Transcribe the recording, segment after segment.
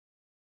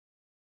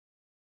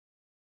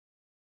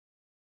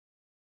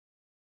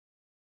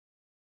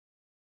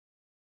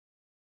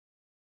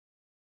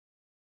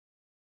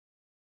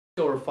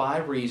go over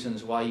 5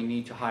 reasons why you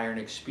need to hire an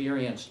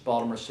experienced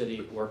Baltimore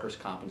City workers'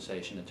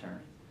 compensation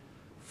attorney.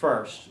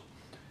 First,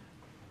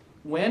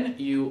 when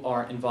you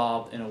are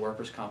involved in a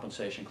workers'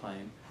 compensation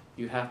claim,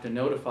 you have to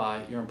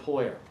notify your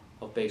employer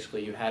of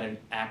basically you had an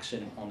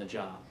accident on the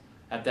job.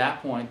 At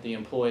that point, the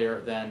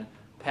employer then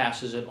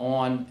passes it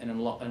on, and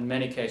in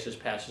many cases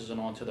passes it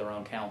on to their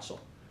own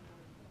counsel.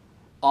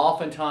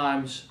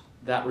 Oftentimes,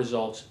 that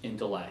results in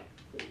delay.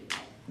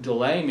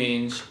 Delay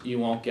means you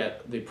won't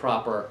get the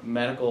proper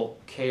medical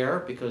care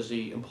because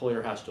the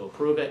employer has to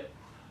approve it.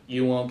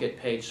 You won't get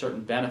paid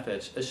certain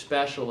benefits,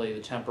 especially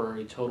the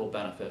temporary total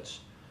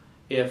benefits,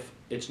 if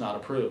it's not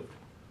approved.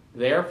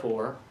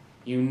 Therefore,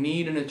 you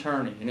need an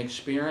attorney, an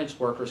experienced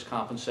workers'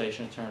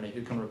 compensation attorney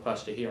who can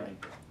request a hearing.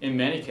 In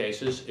many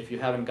cases, if you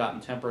haven't gotten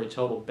temporary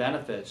total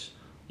benefits,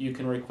 you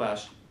can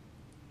request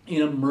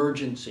an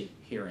emergency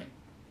hearing.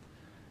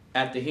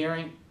 At the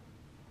hearing,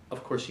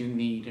 of course, you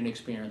need an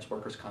experienced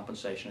workers'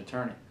 compensation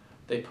attorney.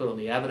 They put on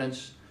the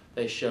evidence,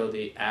 they show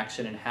the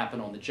accident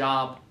happened on the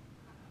job,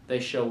 they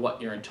show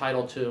what you're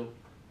entitled to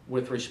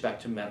with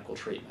respect to medical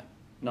treatment,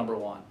 number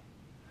 1.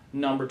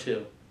 Number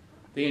 2,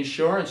 the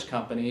insurance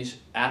companies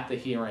at the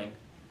hearing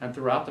and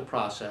throughout the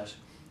process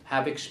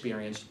have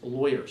experienced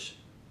lawyers.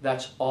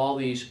 That's all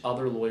these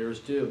other lawyers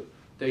do.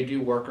 They do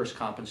workers'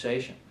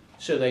 compensation.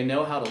 So they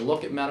know how to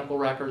look at medical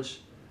records,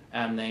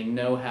 and they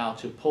know how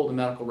to pull the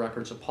medical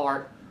records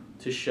apart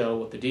to show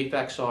what the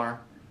defects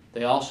are.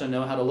 They also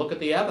know how to look at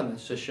the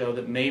evidence to show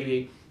that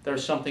maybe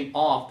there's something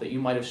off that you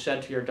might have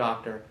said to your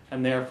doctor,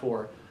 and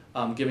therefore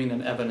giving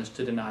them evidence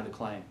to deny the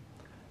claim.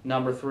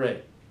 Number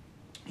 3,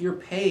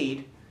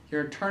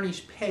 your attorney's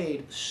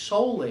paid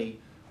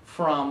solely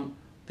from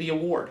the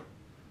award.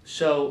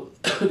 So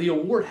the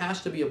award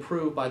has to be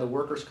approved by the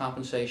Workers'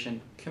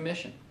 Compensation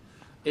Commission.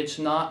 It's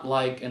not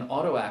like an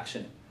auto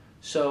accident.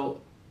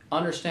 So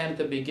understand at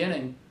the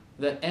beginning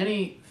that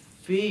any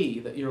fee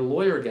that your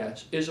lawyer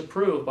gets is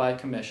approved by a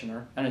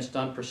commissioner, and it's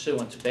done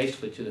pursuant to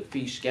basically to the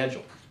fee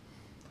schedule.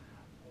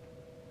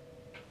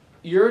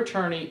 Your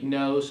attorney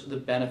knows the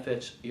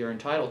benefits you're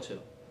entitled to.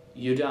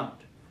 You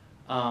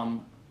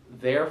don't.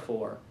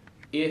 Therefore,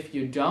 if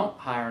you don't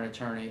hire an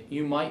attorney,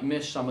 you might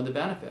miss some of the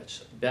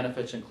benefits.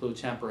 Benefits include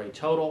temporary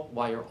total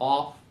while you're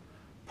off,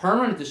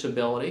 permanent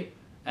disability,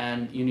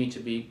 and you need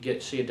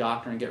to see a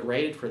doctor and get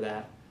rated for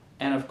that,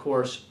 and of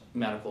course,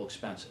 medical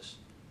expenses.